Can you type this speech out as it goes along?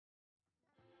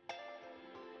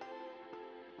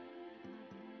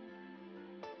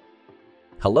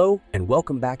Hello and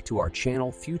welcome back to our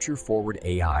channel Future Forward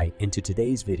AI into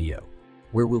today's video,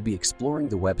 where we'll be exploring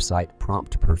the website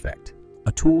PromptPerfect,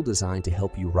 a tool designed to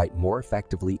help you write more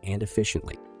effectively and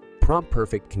efficiently.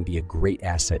 PromptPerfect can be a great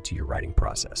asset to your writing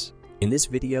process. In this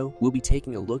video, we'll be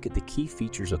taking a look at the key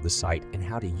features of the site and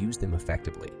how to use them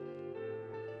effectively.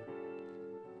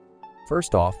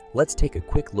 First off, let's take a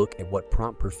quick look at what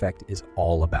PromptPerfect is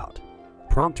all about.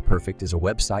 PromptPerfect is a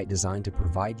website designed to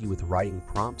provide you with writing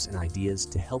prompts and ideas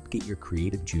to help get your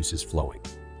creative juices flowing.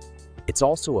 It's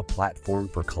also a platform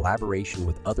for collaboration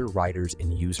with other writers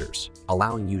and users,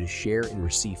 allowing you to share and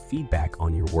receive feedback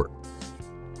on your work.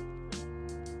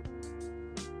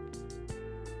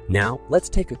 Now, let's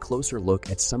take a closer look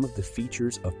at some of the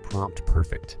features of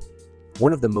PromptPerfect.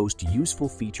 One of the most useful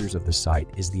features of the site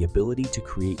is the ability to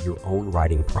create your own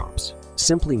writing prompts.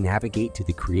 Simply navigate to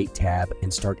the Create tab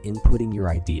and start inputting your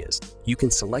ideas. You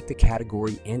can select a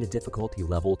category and a difficulty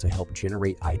level to help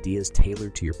generate ideas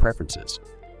tailored to your preferences.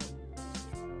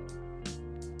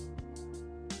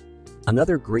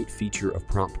 Another great feature of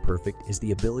PromptPerfect is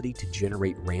the ability to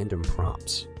generate random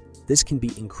prompts. This can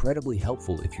be incredibly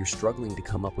helpful if you're struggling to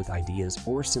come up with ideas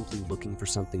or simply looking for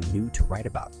something new to write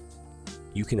about.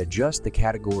 You can adjust the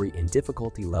category and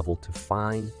difficulty level to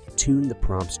fine-tune the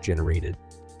prompts generated.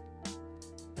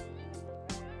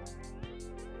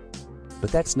 But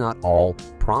that's not all.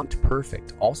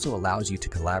 PromptPerfect also allows you to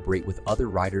collaborate with other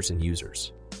writers and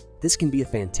users. This can be a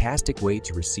fantastic way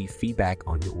to receive feedback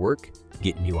on your work,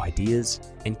 get new ideas,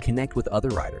 and connect with other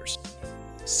writers.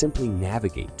 Simply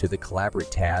navigate to the Collaborate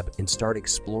tab and start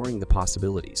exploring the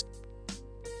possibilities.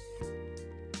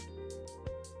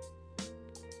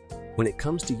 When it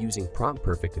comes to using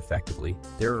PromptPerfect effectively,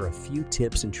 there are a few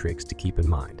tips and tricks to keep in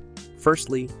mind.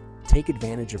 Firstly, take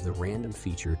advantage of the random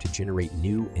feature to generate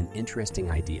new and interesting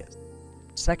ideas.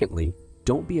 Secondly,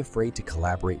 don't be afraid to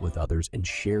collaborate with others and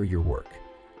share your work.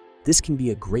 This can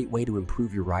be a great way to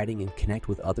improve your writing and connect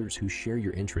with others who share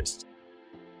your interests.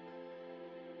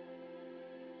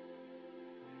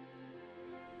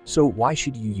 So why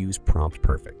should you use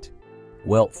PromptPerfect?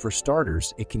 Well, for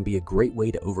starters, it can be a great way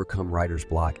to overcome writer's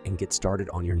block and get started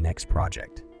on your next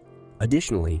project.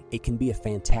 Additionally, it can be a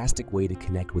fantastic way to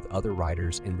connect with other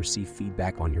writers and receive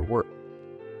feedback on your work.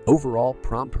 Overall,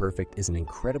 PromptPerfect is an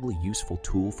incredibly useful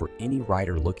tool for any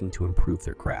writer looking to improve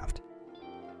their craft.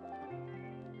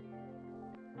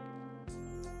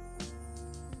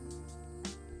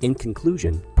 In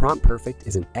conclusion, PromptPerfect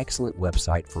is an excellent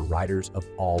website for writers of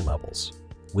all levels.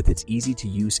 With its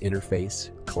easy-to-use interface,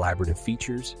 collaborative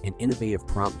features, and innovative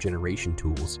prompt generation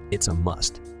tools, it's a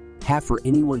must-have for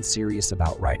anyone serious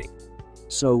about writing.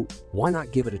 So, why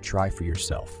not give it a try for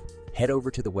yourself? Head over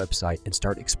to the website and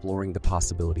start exploring the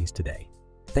possibilities today.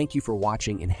 Thank you for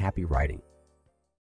watching and happy writing.